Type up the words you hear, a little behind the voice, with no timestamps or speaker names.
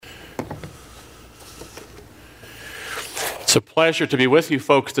It's a pleasure to be with you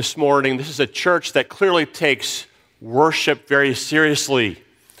folks this morning. This is a church that clearly takes worship very seriously.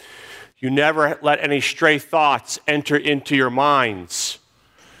 You never let any stray thoughts enter into your minds.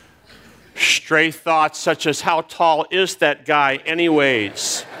 Stray thoughts such as, how tall is that guy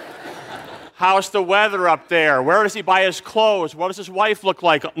anyways? How's the weather up there? Where does he buy his clothes? What does his wife look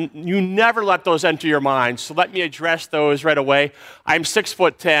like? You never let those enter your mind, so let me address those right away. I'm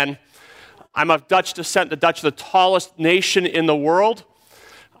 6'10". I'm of Dutch descent. The Dutch are the tallest nation in the world.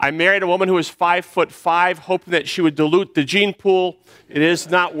 I married a woman who was 5'5", hoping that she would dilute the gene pool. It is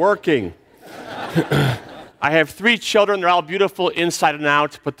not working. I have 3 children. They're all beautiful inside and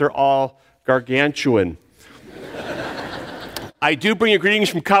out, but they're all gargantuan. I do bring you greetings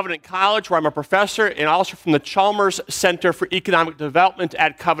from Covenant College, where I'm a professor, and also from the Chalmers Center for Economic Development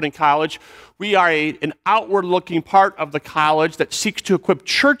at Covenant College. We are an outward-looking part of the college that seeks to equip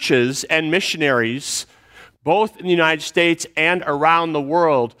churches and missionaries, both in the United States and around the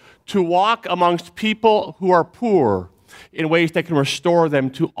world, to walk amongst people who are poor in ways that can restore them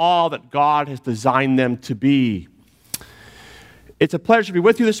to all that God has designed them to be. It's a pleasure to be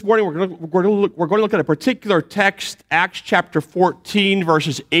with you this morning. We're going to look at a particular text, Acts chapter 14,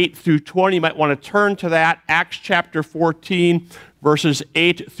 verses 8 through 20. You might want to turn to that, Acts chapter 14, verses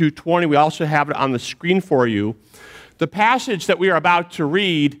 8 through 20. We also have it on the screen for you. The passage that we are about to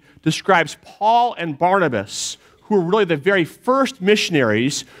read describes Paul and Barnabas, who are really the very first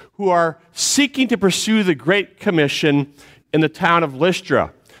missionaries who are seeking to pursue the Great Commission in the town of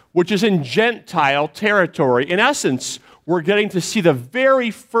Lystra, which is in Gentile territory. In essence, we're getting to see the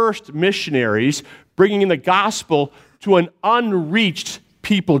very first missionaries bringing the gospel to an unreached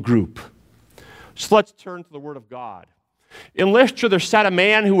people group. So let's turn to the Word of God. In Lystra, there sat a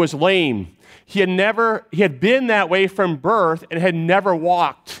man who was lame. He had been that way from birth and had never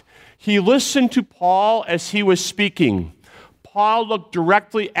walked. He listened to Paul as he was speaking. Paul looked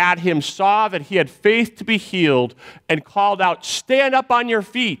directly at him, saw that he had faith to be healed, and called out, "Stand up on your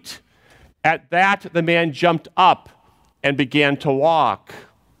feet." At that, the man jumped up and began to walk.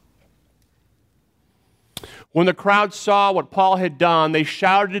 When the crowd saw what Paul had done, they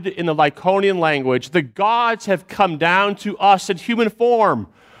shouted in the Lycaonian language, "The gods have come down to us in human form."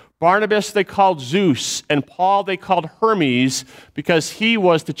 Barnabas they called Zeus, and Paul they called Hermes, because he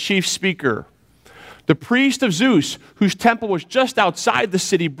was the chief speaker. The priest of Zeus, whose temple was just outside the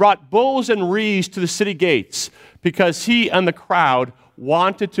city, brought bulls and wreaths to the city gates, because he and the crowd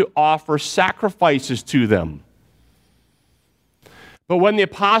wanted to offer sacrifices to them. But when the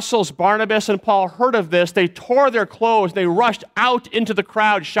apostles Barnabas and Paul heard of this, they tore their clothes. They rushed out into the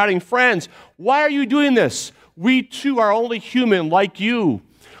crowd, shouting, "Friends, why are you doing this? We too are only human like you.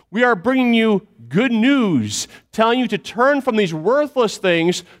 We are bringing you good news, telling you to turn from these worthless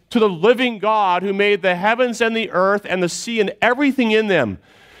things to the living God who made the heavens and the earth and the sea and everything in them.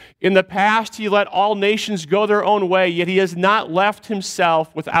 In the past, he let all nations go their own way, yet he has not left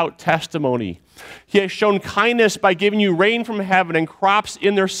himself without testimony. He has shown kindness by giving you rain from heaven and crops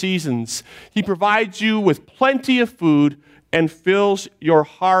in their seasons. He provides you with plenty of food and fills your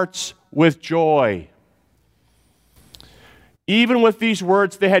hearts with joy." Even with these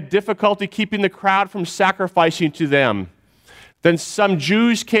words, they had difficulty keeping the crowd from sacrificing to them. Then some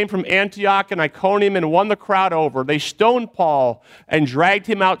Jews came from Antioch and Iconium and won the crowd over. They stoned Paul and dragged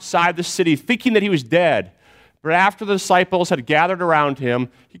him outside the city, thinking that he was dead. But after the disciples had gathered around him,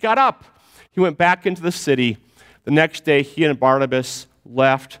 he got up. He went back into the city. The next day, he and Barnabas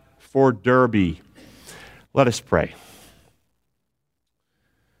left for Derbe. Let us pray.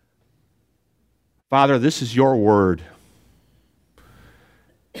 Father, this is your word.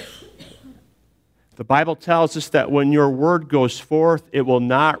 The Bible tells us that when your word goes forth, it will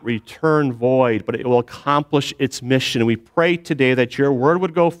not return void, but it will accomplish its mission. We pray today that your word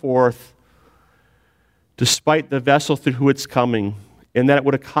would go forth despite the vessel through whom it's coming, and that it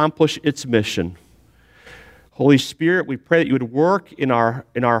would accomplish its mission. Holy Spirit, we pray that you would work in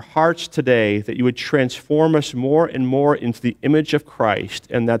our hearts today, that you would transform us more and more into the image of Christ,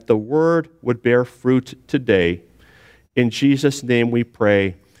 and that the word would bear fruit today. In Jesus' name we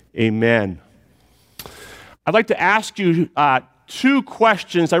pray, amen. I'd like to ask you 2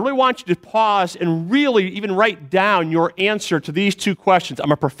 questions. I really want you to pause and really even write down your answer to these 2 questions.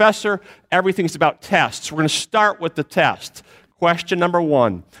 I'm a professor. Everything's about tests. We're going to start with the test. Question number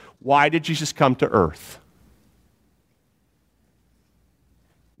 1, why did Jesus come to earth?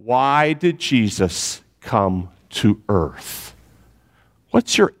 Why did Jesus come to earth?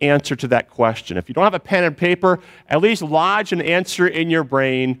 What's your answer to that question? If you don't have a pen and paper, at least lodge an answer in your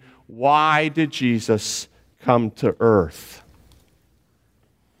brain. Why did Jesus come to earth?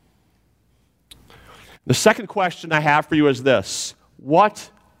 The second question I have for you is this: what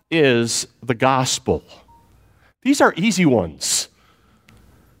is the gospel? These are easy ones.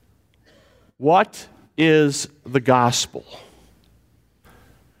 What is the gospel?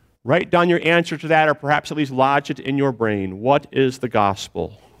 Write down your answer to that, or perhaps at least lodge it in your brain. What is the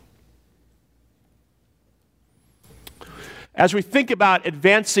gospel? As we think about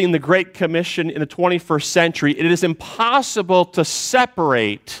advancing the Great Commission in the 21st century, it is impossible to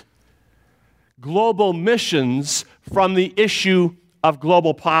separate global missions from the issue of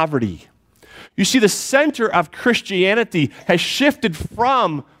global poverty. You see, the center of Christianity has shifted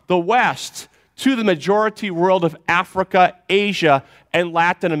from the West to the majority world of Africa, Asia, and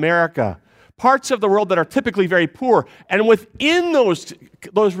Latin America, parts of the world that are typically very poor. And within those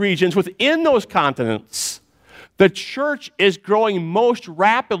regions, within those continents, the church is growing most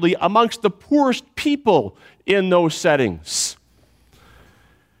rapidly amongst the poorest people in those settings.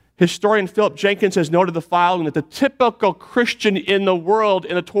 Historian Philip Jenkins has noted the following, that the typical Christian in the world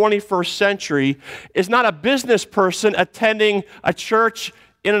in the 21st century is not a business person attending a church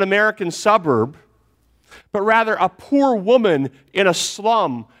in an American suburb, but rather a poor woman in a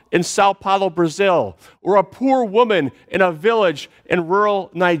slum in Sao Paulo, Brazil, or a poor woman in a village in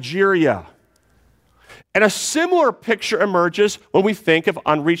rural Nigeria. And a similar picture emerges when we think of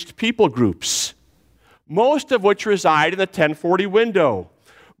unreached people groups, most of which reside in the 1040 window.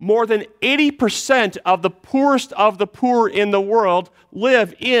 More than 80% of the poorest of the poor in the world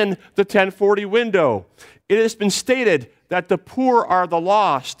live in the 1040 window. It has been stated that the poor are the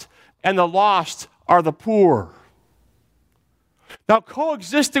lost, and the lost are the poor. Now,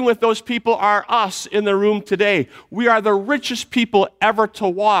 coexisting with those people are us in the room today. We are the richest people ever to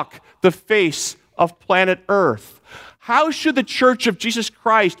walk the face of planet Earth. How should the Church of Jesus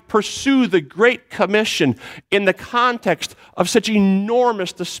Christ pursue the Great Commission in the context of such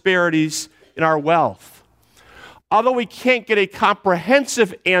enormous disparities in our wealth? Although we can't get a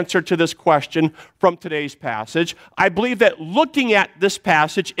comprehensive answer to this question from today's passage, I believe that looking at this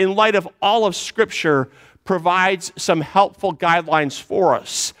passage in light of all of Scripture provides some helpful guidelines for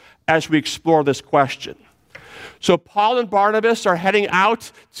us as we explore this question. So Paul and Barnabas are heading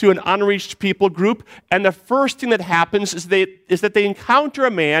out to an unreached people group, and the first thing that happens is that they encounter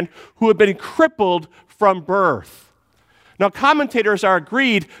a man who had been crippled from birth. Now, commentators are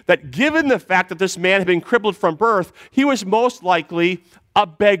agreed that given the fact that this man had been crippled from birth, he was most likely a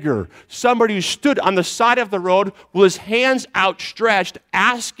beggar, somebody who stood on the side of the road with his hands outstretched,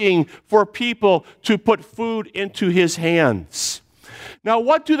 asking for people to put food into his hands. Now,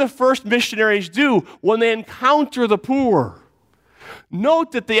 what do the first missionaries do when they encounter the poor?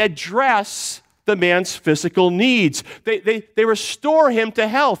 Note that they address the man's physical needs. They restore him to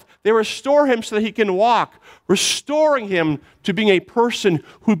health. They restore him so that he can walk, restoring him to being a person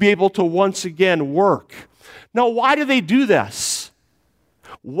who'd be able to once again work. Now, why do they do this?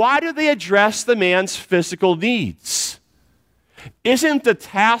 Why do they address the man's physical needs? Isn't the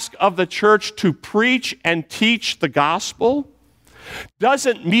task of the church to preach and teach the gospel?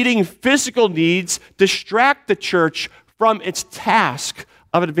 Doesn't meeting physical needs distract the church from its task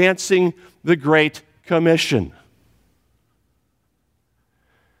of advancing the Great Commission?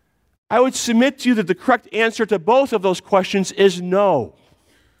 I would submit to you that the correct answer to both of those questions is no.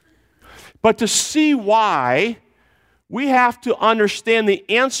 But to see why, we have to understand the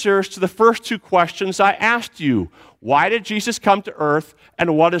answers to the first two questions I asked you. Why did Jesus come to earth,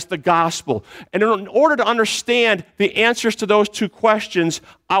 and what is the gospel? And in order to understand the answers to those two questions,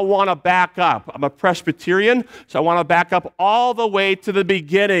 I want to back up. I'm a Presbyterian, so I want to back up all the way to the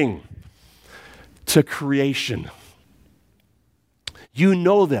beginning, to creation. You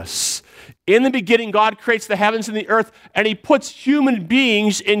know this. In the beginning, God creates the heavens and the earth, and He puts human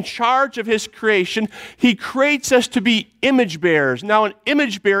beings in charge of His creation. He creates us to be image bearers. Now, an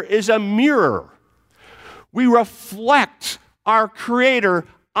image bearer is a mirror. We reflect our Creator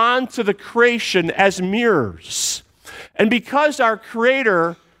onto the creation as mirrors. And because our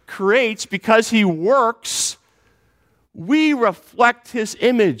Creator creates, because He works, we reflect His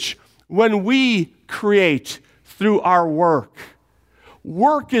image when we create through our work.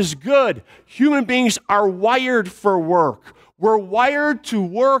 Work is good. Human beings are wired for work. We're wired to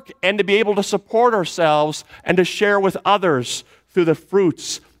work and to be able to support ourselves and to share with others through the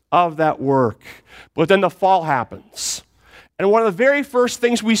fruits of that work. But then the fall happens. And one of the very first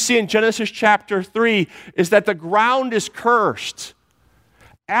things we see in Genesis chapter 3 is that the ground is cursed.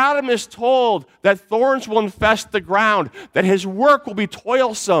 Adam is told that thorns will infest the ground, that his work will be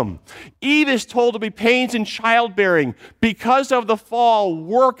toilsome. Eve is told to be pains in childbearing. Because of the fall,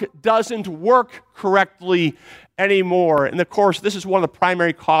 work doesn't work correctly anymore. And of course, this is one of the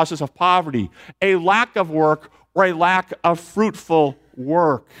primary causes of poverty, a lack of work or a lack of fruitful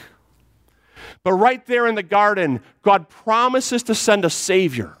work. But right there in the garden, God promises to send a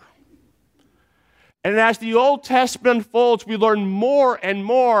Savior. And as the Old Testament unfolds, we learn more and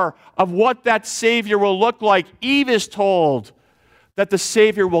more of what that Savior will look like. Eve is told that the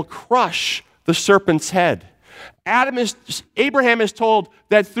Savior will crush the serpent's head. Abraham is told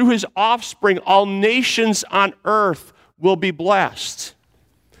that through his offspring, all nations on earth will be blessed.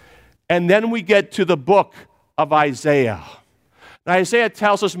 And then we get to the book of Isaiah. And Isaiah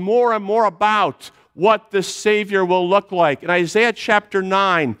tells us more and more about what the Savior will look like. In Isaiah chapter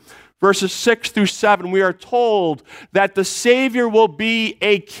 9, verses 6 through 7, we are told that the Savior will be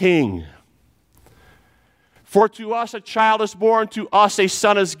a king. For to us a child is born, to us a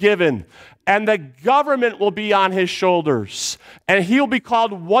son is given, and the government will be on his shoulders. And he will be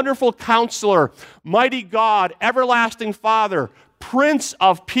called Wonderful Counselor, Mighty God, Everlasting Father, Prince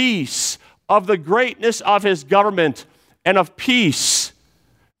of Peace. Of the greatness of his government and of peace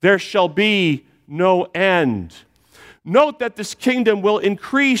there shall be no end. Note that this kingdom will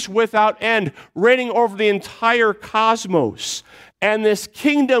increase without end, reigning over the entire cosmos. And this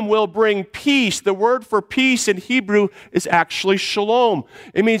kingdom will bring peace. The word for peace in Hebrew is actually shalom.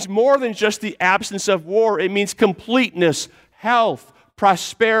 It means more than just the absence of war. It means completeness, health,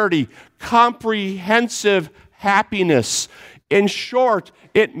 prosperity, comprehensive happiness. In short,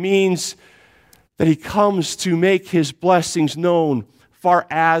 it means that he comes to make his blessings known far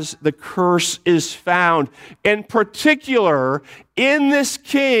as the curse is found. In particular, in this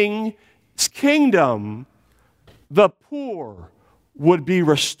king's kingdom, the poor would be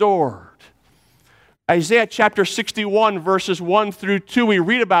restored. Isaiah chapter 61, verses 1 through 2, we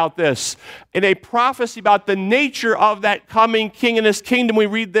read about this. In a prophecy about the nature of that coming king in his kingdom, we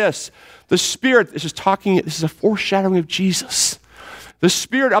read this. The Spirit, this is a foreshadowing of Jesus. The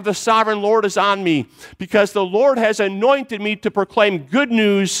Spirit of the Sovereign Lord is on me, because the Lord has anointed me to proclaim good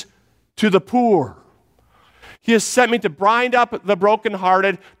news to the poor. He has sent me to bind up the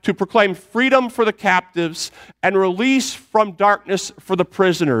brokenhearted, to proclaim freedom for the captives, and release from darkness for the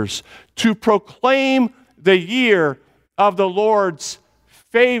prisoners, to proclaim the year of the Lord's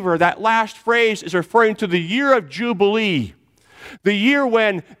favor. That last phrase is referring to the year of Jubilee, the year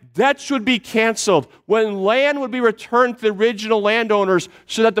when debts would be canceled, when land would be returned to the original landowners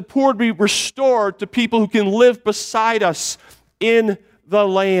so that the poor would be restored to people who can live beside us in the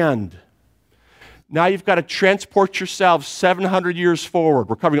land. Now you've got to transport yourself 700 years forward.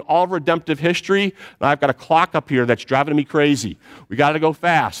 We're covering all of redemptive history, and I've got a clock up here that's driving me crazy. We got to go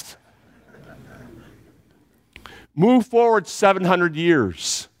fast. Move forward 700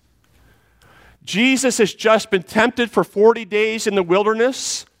 years. Jesus has just been tempted for 40 days in the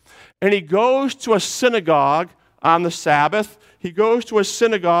wilderness. And he goes to a synagogue on the Sabbath. He goes to a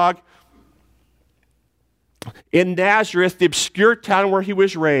synagogue in Nazareth, the obscure town where he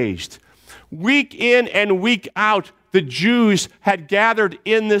was raised. Week in and week out, the Jews had gathered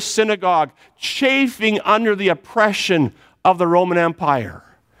in this synagogue, chafing under the oppression of the Roman Empire.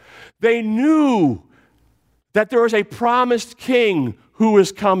 They knew that there was a promised king who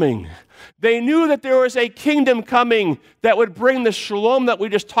was coming. They knew that there was a kingdom coming that would bring the shalom that we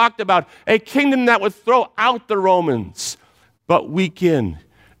just talked about, a kingdom that would throw out the Romans. But week in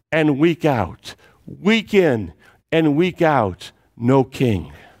and week out, week in and week out, no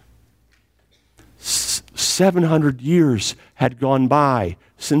king. 700 years had gone by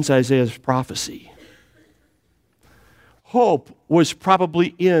since Isaiah's prophecy. Hope was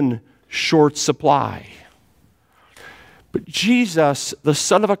probably in short supply. But Jesus, the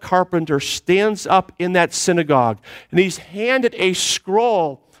son of a carpenter, stands up in that synagogue, and he's handed a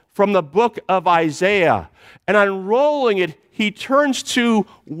scroll from the book of Isaiah. And unrolling it, he turns to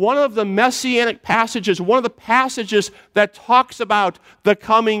one of the messianic passages, one of the passages that talks about the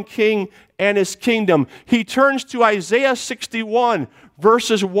coming king and his kingdom. He turns to Isaiah 61,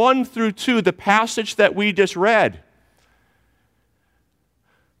 verses 1 through 2, the passage that we just read.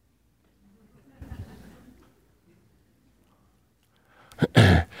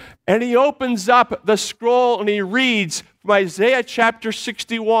 And he opens up the scroll and he reads from Isaiah chapter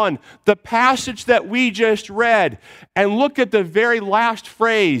 61, the passage that we just read. And look at the very last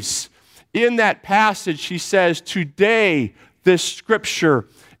phrase. In that passage, he says, "Today this scripture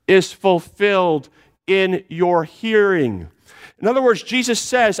is fulfilled in your hearing." In other words, Jesus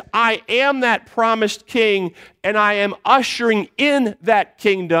says, I am that promised king, and I am ushering in that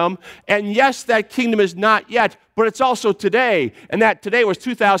kingdom. And yes, that kingdom is not yet, but it's also today. And that today was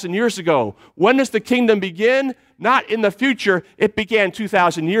 2,000 years ago. When does the kingdom begin? Not in the future. It began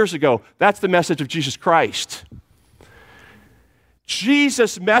 2,000 years ago. That's the message of Jesus Christ.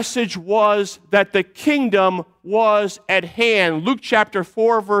 Jesus' message was that the kingdom was at hand. Luke chapter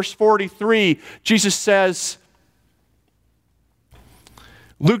 4, verse 43, Jesus says,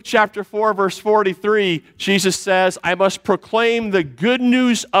 Luke chapter 4, verse 43, Jesus says, I must proclaim the good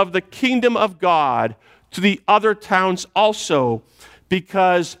news of the kingdom of God to the other towns also,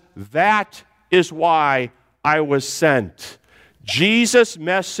 because that is why I was sent. Jesus'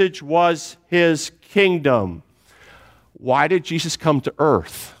 message was his kingdom. Why did Jesus come to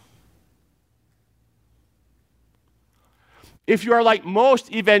earth? If you are like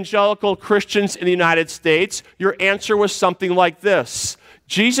most evangelical Christians in the United States, your answer was something like this.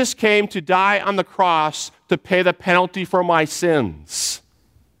 Jesus came to die on the cross to pay the penalty for my sins.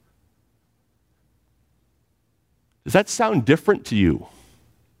 Does that sound different to you?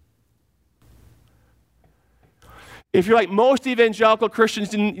 If you're like most evangelical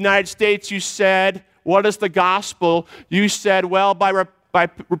Christians in the United States, you said, what is the gospel? You said, well, by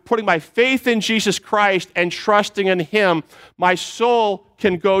putting my faith in Jesus Christ and trusting in him, my soul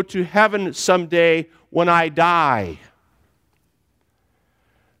can go to heaven someday when I die.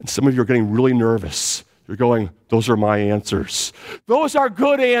 And some of you are getting really nervous. You're going, those are my answers. Those are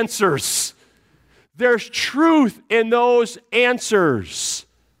good answers. There's truth in those answers.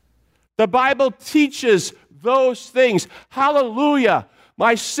 The Bible teaches those things. Hallelujah.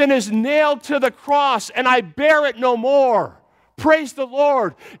 My sin is nailed to the cross and I bear it no more. Praise the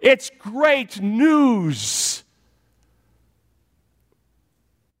Lord. It's great news.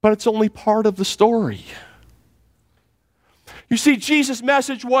 But it's only part of the story. You see, Jesus'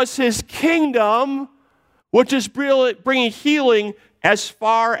 message was his kingdom, which is bringing healing as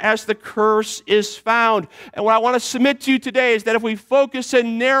far as the curse is found. And what I want to submit to you today is that if we focus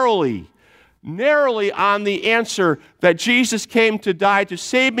in narrowly on the answer that Jesus came to die to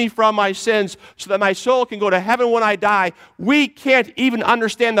save me from my sins so that my soul can go to heaven when I die, we can't even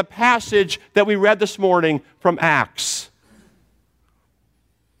understand the passage that we read this morning from Acts.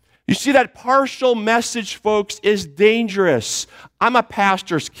 You see, that partial message, folks, is dangerous. I'm a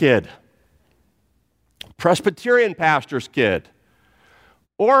pastor's kid, Presbyterian pastor's kid,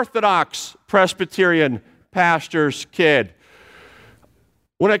 Orthodox Presbyterian pastor's kid.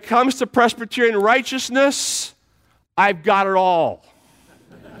 When it comes to Presbyterian righteousness, I've got it all.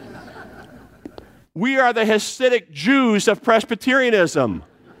 We are the Hasidic Jews of Presbyterianism.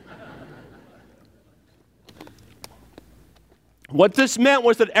 What this meant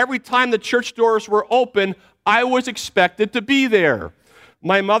was that every time the church doors were open, I was expected to be there.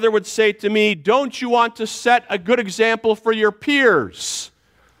 My mother would say to me, don't you want to set a good example for your peers?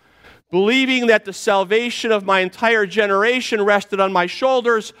 Believing that the salvation of my entire generation rested on my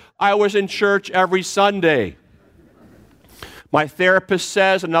shoulders, I was in church every Sunday. My therapist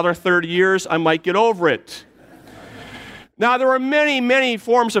says another 30 years, I might get over it. Now, there were many, many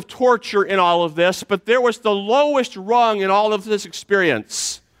forms of torture in all of this, but there was the lowest rung in all of this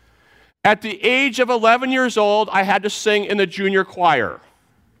experience. At the age of 11 years old, I had to sing in the junior choir,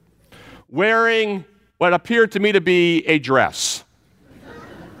 wearing what appeared to me to be a dress.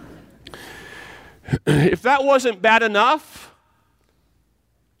 If that wasn't bad enough,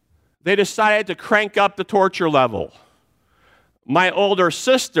 they decided to crank up the torture level. My older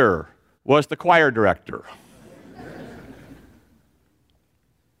sister was the choir director.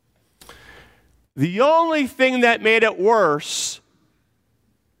 The only thing that made it worse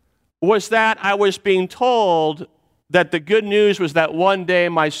was that I was being told that the good news was that one day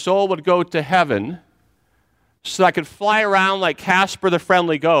my soul would go to heaven so I could fly around like Casper the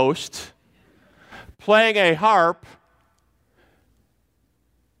Friendly Ghost, playing a harp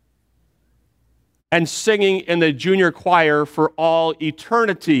and singing in the junior choir for all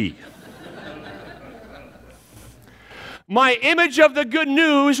eternity. My image of the good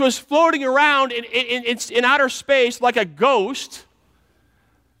news was floating around in outer space like a ghost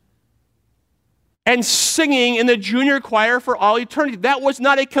and singing in the junior choir for all eternity. That was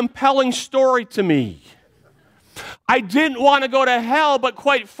not a compelling story to me. I didn't want to go to hell, but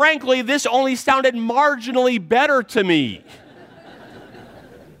quite frankly, this only sounded marginally better to me.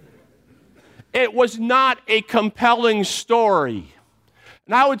 It was not a compelling story.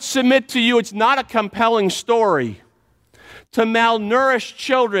 And I would submit to you, it's not a compelling story to malnourished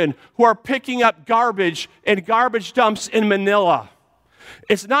children who are picking up garbage in garbage dumps in Manila.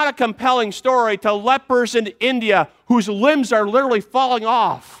 It's not a compelling story to lepers in India whose limbs are literally falling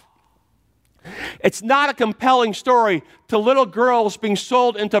off. It's not a compelling story to little girls being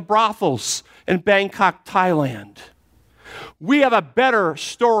sold into brothels in Bangkok, Thailand. We have a better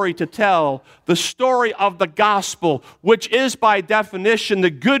story to tell, the story of the gospel, which is by definition the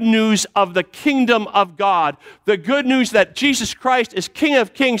good news of the kingdom of God, the good news that Jesus Christ is King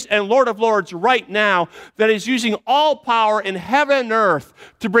of kings and Lord of lords right now, that is using all power in heaven and earth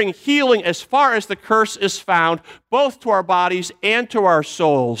to bring healing as far as the curse is found, both to our bodies and to our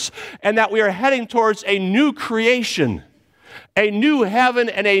souls, and that we are heading towards a new creation, a new heaven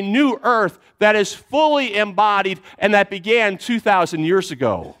and a new earth that is fully embodied and that began 2,000 years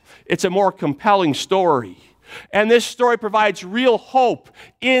ago. It's a more compelling story. And this story provides real hope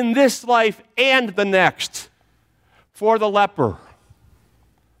in this life and the next for the leper,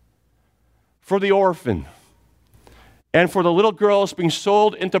 for the orphan, and for the little girls being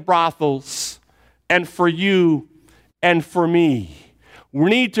sold into brothels, and for you and for me. We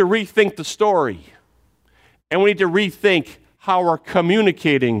need to rethink the story, and we need to rethink how we're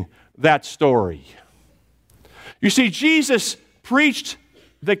communicating that story. You see, Jesus preached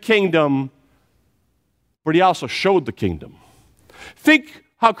the kingdom, but he also showed the kingdom. Think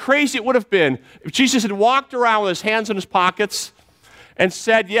how crazy it would have been if Jesus had walked around with his hands in his pockets and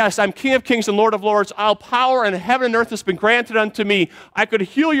said, yes, I'm King of kings and Lord of lords. All power in heaven and earth has been granted unto me. I could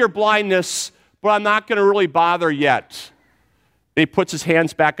heal your blindness, but I'm not going to really bother yet. And he puts his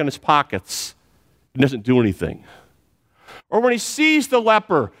hands back in his pockets and doesn't do anything. Or when he sees the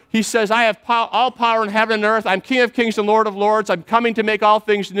leper, he says, I have all power in heaven and earth. I'm King of kings and Lord of lords. I'm coming to make all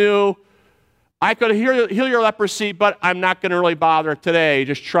things new. I could heal your leprosy, but I'm not going to really bother today.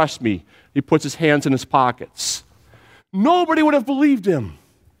 Just trust me. He puts his hands in his pockets. Nobody would have believed him.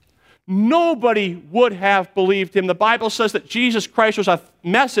 Nobody would have believed him. The Bible says that Jesus Christ's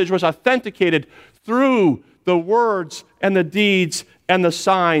message was authenticated through the words and the deeds and the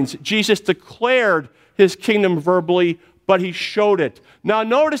signs. Jesus declared his kingdom verbally, but he showed it. Now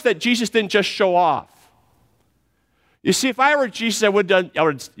notice that Jesus didn't just show off. You see, if I were Jesus,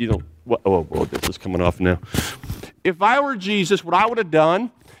 this is coming off now. If I were Jesus, what I would have done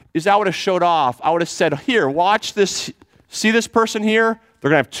is I would have showed off. I would have said, here, watch this. See this person here? They're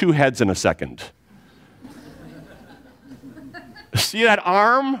going to have two heads in a second. See that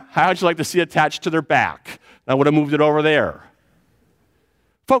arm? How would you like to see attached to their back? I would have moved it over there.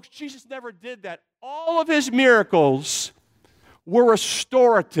 Folks, Jesus never did that. All of his miracles were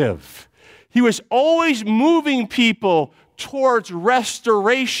restorative. He was always moving people towards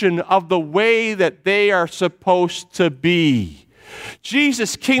restoration of the way that they are supposed to be.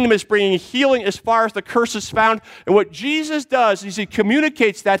 Jesus' kingdom is bringing healing as far as the curse is found. And what Jesus does is he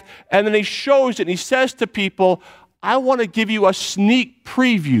communicates that, and then he shows it, and he says to people, I want to give you a sneak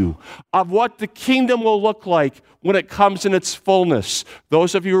preview of what the kingdom will look like when it comes in its fullness.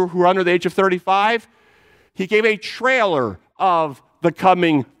 Those of you who are under the age of 35, he gave a trailer of the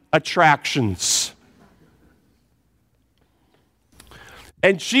coming attractions.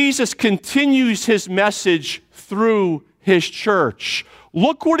 And Jesus continues his message through his church.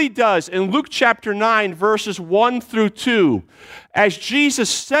 Look what he does in Luke chapter 9, verses 1 through 2. As Jesus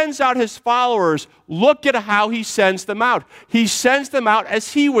sends out his followers, look at how he sends them out. He sends them out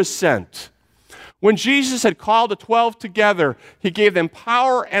as he was sent. When Jesus had called the 12 together, he gave them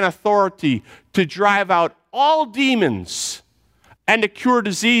power and authority to drive out all demons and to cure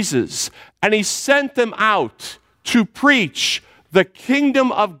diseases. And he sent them out to preach the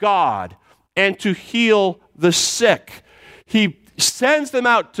kingdom of God and to heal the sick. He sends them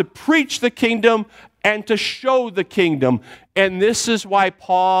out to preach the kingdom and to show the kingdom. And this is why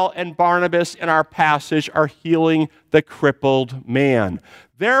Paul and Barnabas in our passage are healing the crippled man.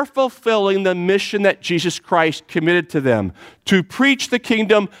 They're fulfilling the mission that Jesus Christ committed to them, to preach the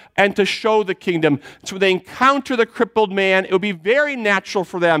kingdom and to show the kingdom. So when they encounter the crippled man, it would be very natural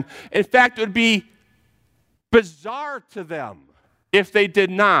for them. In fact, it would be bizarre to them if they did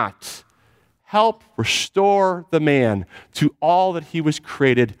not help restore the man to all that he was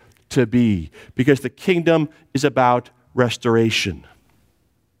created to be, because the kingdom is about restoration.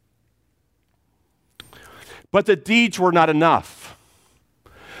 But the deeds were not enough.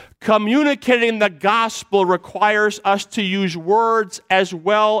 Communicating the gospel requires us to use words as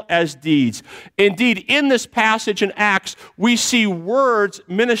well as deeds. Indeed, in this passage in Acts, we see words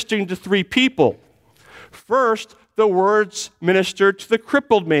ministering to three people. First, the words ministered to the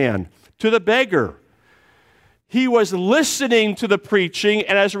crippled man, to the beggar. He was listening to the preaching,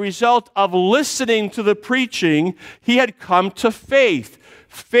 and as a result of listening to the preaching, he had come to faith.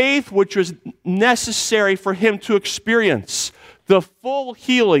 Faith which was necessary for him to experience the full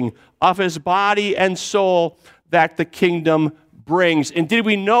healing of his body and soul that the kingdom brings. And did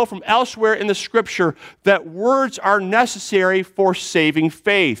we know from elsewhere in the Scripture that words are necessary for saving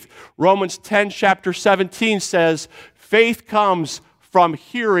faith? Romans 10, chapter 17 says, faith comes from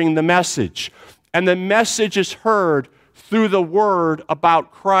hearing the message, and the message is heard through the word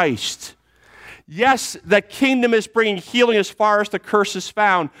about Christ. Yes, the kingdom is bringing healing as far as the curse is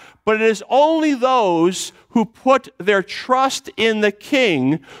found, but it is only those who put their trust in the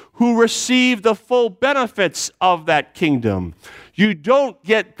King who receive the full benefits of that kingdom. You don't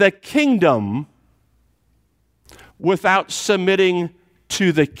get the kingdom without submitting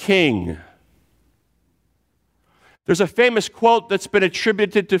to the King. There's a famous quote that's been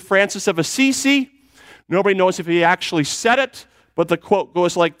attributed to Francis of Assisi. Nobody knows if he actually said it, but the quote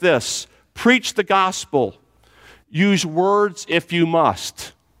goes like this: preach the gospel, use words if you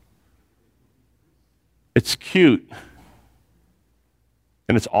must. It's cute,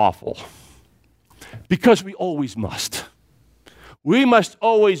 and it's awful, because we always must. We must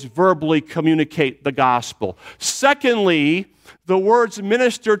always verbally communicate the gospel. Secondly, the words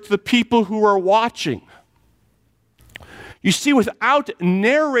minister to the people who are watching. You see, without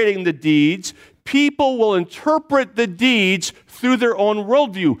narrating the deeds, people will interpret the deeds through their own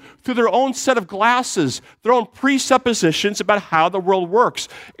worldview, through their own set of glasses, their own presuppositions about how the world works.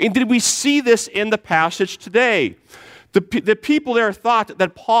 And did we see this in the passage today? The people there thought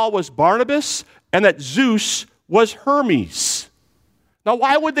that Paul was Barnabas and that Zeus was Hermes. Now,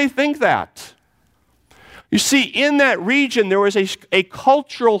 why would they think that? You see, in that region, there was a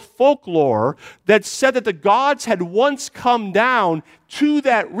cultural folklore that said that the gods had once come down to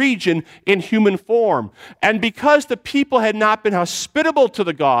that region in human form. And because the people had not been hospitable to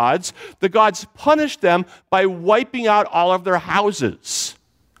the gods punished them by wiping out all of their houses.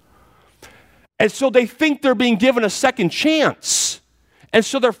 And so they think they're being given a second chance. And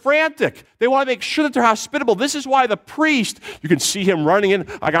so they're frantic. They want to make sure that they're hospitable. This is why the priest, you can see him running in,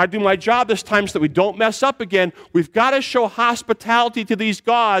 I got to do my job this time so that we don't mess up again. We've got to show hospitality to these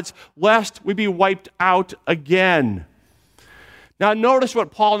gods lest we be wiped out again. Now notice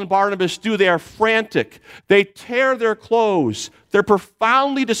what Paul and Barnabas do. They are frantic. They tear their clothes. They're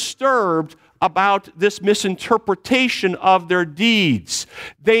profoundly disturbed about this misinterpretation of their deeds.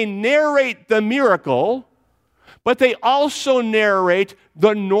 They narrate the miracle, but they also narrate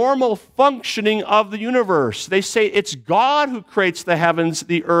the normal functioning of the universe. They say it's God who creates the heavens,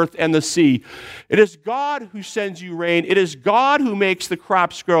 the earth, and the sea. It is God who sends you rain. It is God who makes the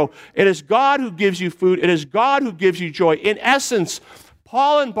crops grow. It is God who gives you food. It is God who gives you joy. In essence,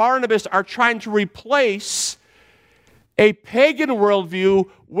 Paul and Barnabas are trying to replace a pagan worldview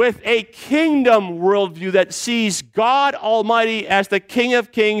with a kingdom worldview that sees God Almighty as the King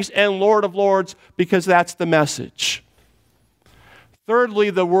of Kings and Lord of Lords, because that's the message. Thirdly,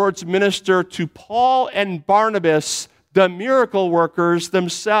 the words minister to Paul and Barnabas, the miracle workers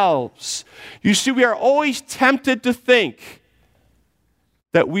themselves. You see, we are always tempted to think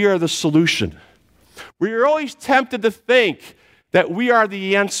that we are the solution. We are always tempted to think that we are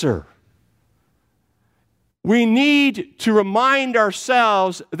the answer. We need to remind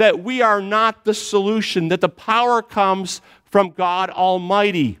ourselves that we are not the solution, that the power comes from God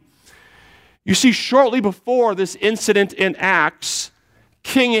Almighty. You see, shortly before this incident in Acts,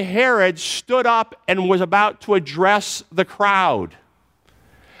 King Herod stood up and was about to address the crowd.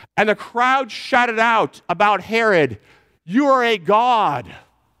 And the crowd shouted out about Herod, "You are a god."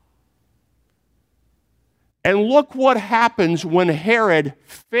 And look what happens when Herod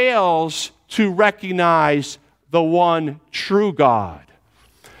fails to recognize the one true God.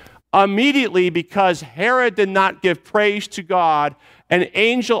 Immediately, because Herod did not give praise to God, an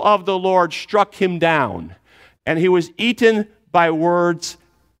angel of the Lord struck him down, and he was eaten by worms,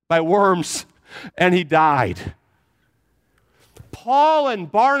 and he died. Paul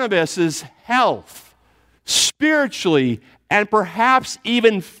and Barnabas' health, spiritually and perhaps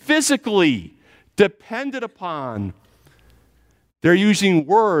even physically, depended upon their using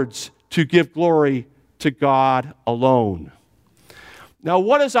words to give glory to God alone. Now,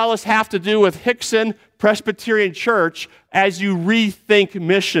 what does all this have to do with Hickson Presbyterian Church as you rethink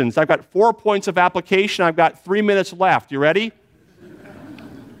missions? I've got 4 points of application. I've got 3 minutes left. You ready?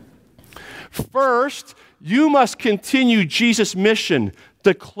 First, you must continue Jesus' mission,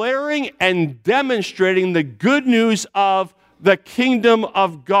 declaring and demonstrating the good news of the kingdom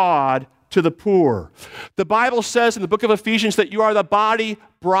of God to the poor. The Bible says in the book of Ephesians that you are the body,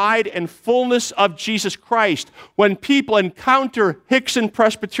 bride, and fullness of Jesus Christ. When people encounter Hickson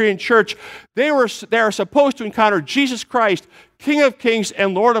Presbyterian Church, they are supposed to encounter Jesus Christ, King of Kings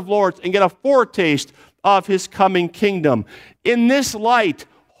and Lord of Lords, and get a foretaste of his coming kingdom. In this light,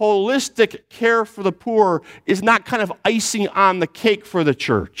 holistic care for the poor is not kind of icing on the cake for the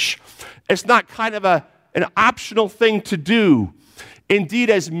church. It's not kind of an optional thing to do. Indeed,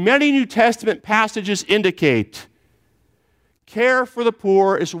 as many New Testament passages indicate, care for the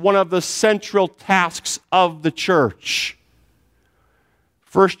poor is one of the central tasks of the church.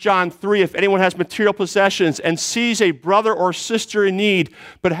 1 John 3, if anyone has material possessions and sees a brother or sister in need,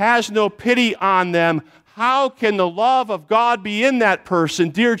 but has no pity on them, how can the love of God be in that person?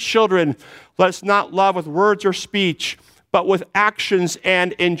 Dear children, let us not love with words or speech, but with actions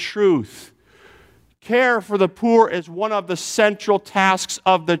and in truth. Care for the poor is one of the central tasks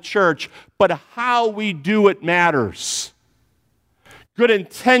of the church, but how we do it matters. Good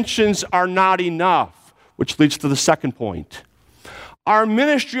intentions are not enough, which leads to the second point. Our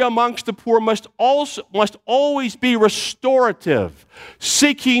ministry amongst the poor must always be restorative,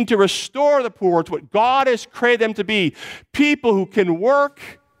 seeking to restore the poor to what God has created them to be, people who can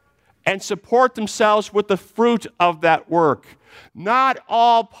work and support themselves with the fruit of that work. Not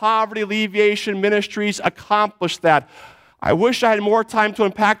all poverty alleviation ministries accomplish that. I wish I had more time to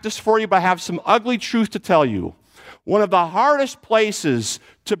unpack this for you, but I have some ugly truth to tell you. One of the hardest places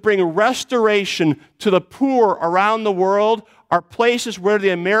to bring restoration to the poor around the world are places where the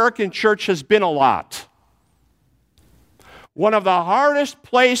American church has been a lot. One of the hardest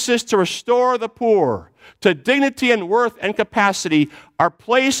places to restore the poor to dignity and worth and capacity are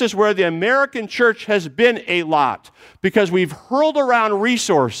places where the American church has been a lot, because we've hurled around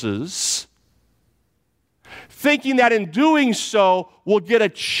resources thinking that in doing so we'll get a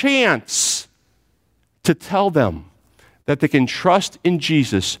chance to tell them that they can trust in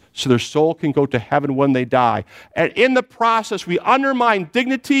Jesus so their soul can go to heaven when they die. And in the process, we undermine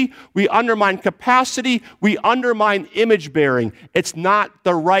dignity, we undermine capacity, we undermine image bearing. It's not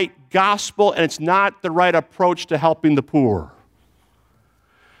the right gospel, and it's not the right approach to helping the poor.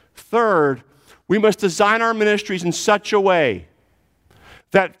 Third, we must design our ministries in such a way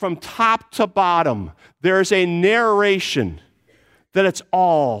that from top to bottom, there is a narration that it's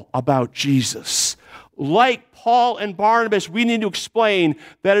all about Jesus. Like Paul and Barnabas, we need to explain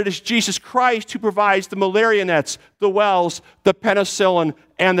that it is Jesus Christ who provides the malaria nets, the wells, the penicillin,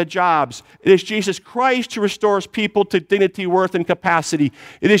 and the jobs. It is Jesus Christ who restores people to dignity, worth, and capacity.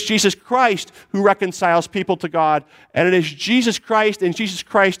 It is Jesus Christ who reconciles people to God. And it is Jesus Christ and Jesus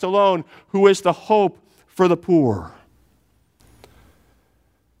Christ alone who is the hope for the poor.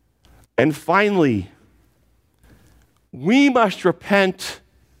 And finally, we must repent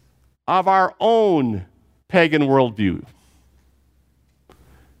of our own pagan worldview.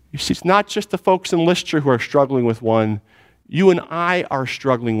 You see, it's not just the folks in Lystra who are struggling with one. You and I are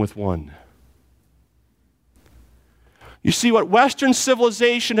struggling with one. You see, what Western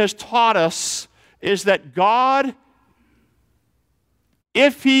civilization has taught us is that God,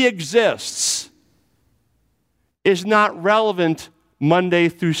 if he exists, is not relevant Monday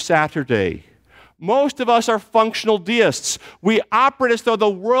through Saturday. Most of us are functional deists. We operate as though the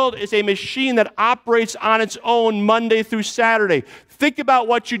world is a machine that operates on its own Monday through Saturday. Think about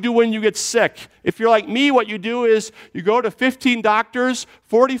what you do when you get sick. If you're like me, what you do is you go to 15 doctors,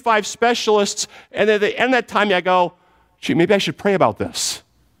 45 specialists, and at the end of that time you go, gee, maybe I should pray about this.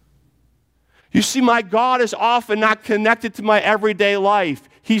 You see, my God is often not connected to my everyday life.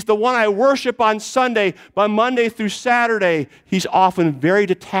 He's the one I worship on Sunday, but Monday through Saturday, he's often very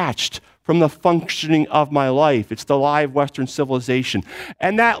detached from the functioning of my life. It's the lie of Western civilization.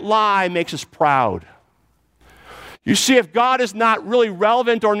 And that lie makes us proud. You see, if God is not really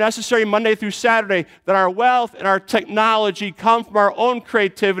relevant or necessary Monday through Saturday, then our wealth and our technology come from our own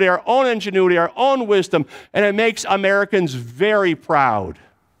creativity, our own ingenuity, our own wisdom, and it makes Americans very proud.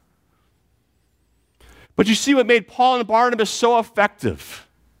 But you see, what made Paul and Barnabas so effective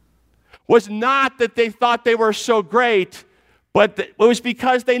was not that they thought they were so great, but it was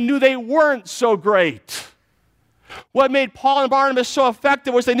because they knew they weren't so great. What made Paul and Barnabas so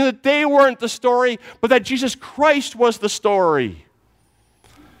effective was they knew that they weren't the story, but that Jesus Christ was the story.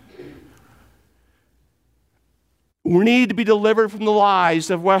 We need to be delivered from the lies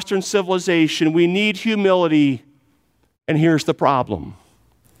of Western civilization. We need humility, and here's the problem.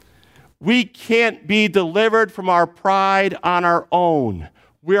 We can't be delivered from our pride on our own.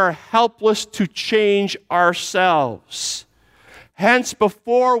 We are helpless to change ourselves. Hence,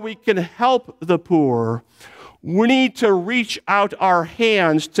 before we can help the poor, we need to reach out our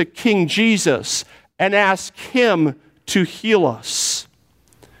hands to King Jesus and ask him to heal us.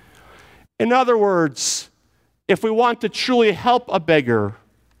 In other words, if we want to truly help a beggar,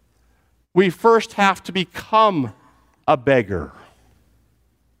 we first have to become a beggar.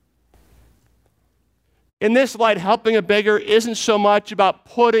 In this light, helping a beggar isn't so much about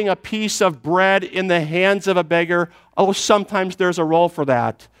putting a piece of bread in the hands of a beggar, although sometimes there's a role for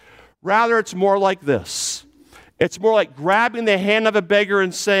that. Rather, it's more like this. It's more like grabbing the hand of a beggar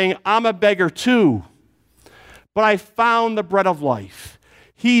and saying, I'm a beggar too, but I found the bread of life.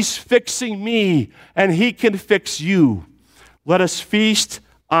 He's fixing me, and he can fix you. Let us feast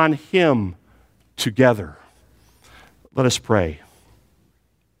on him together. Let us pray.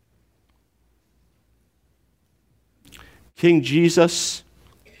 King Jesus,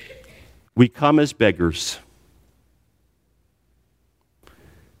 we come as beggars.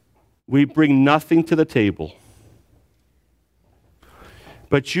 We bring nothing to the table.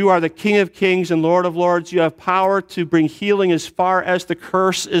 But you are the King of kings and Lord of lords. You have power to bring healing as far as the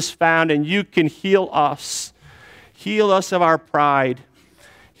curse is found, and you can heal us. Heal us of our pride.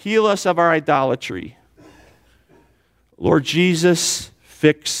 Heal us of our idolatry. Lord Jesus,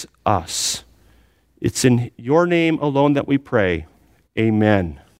 fix us. It's in your name alone that we pray. Amen.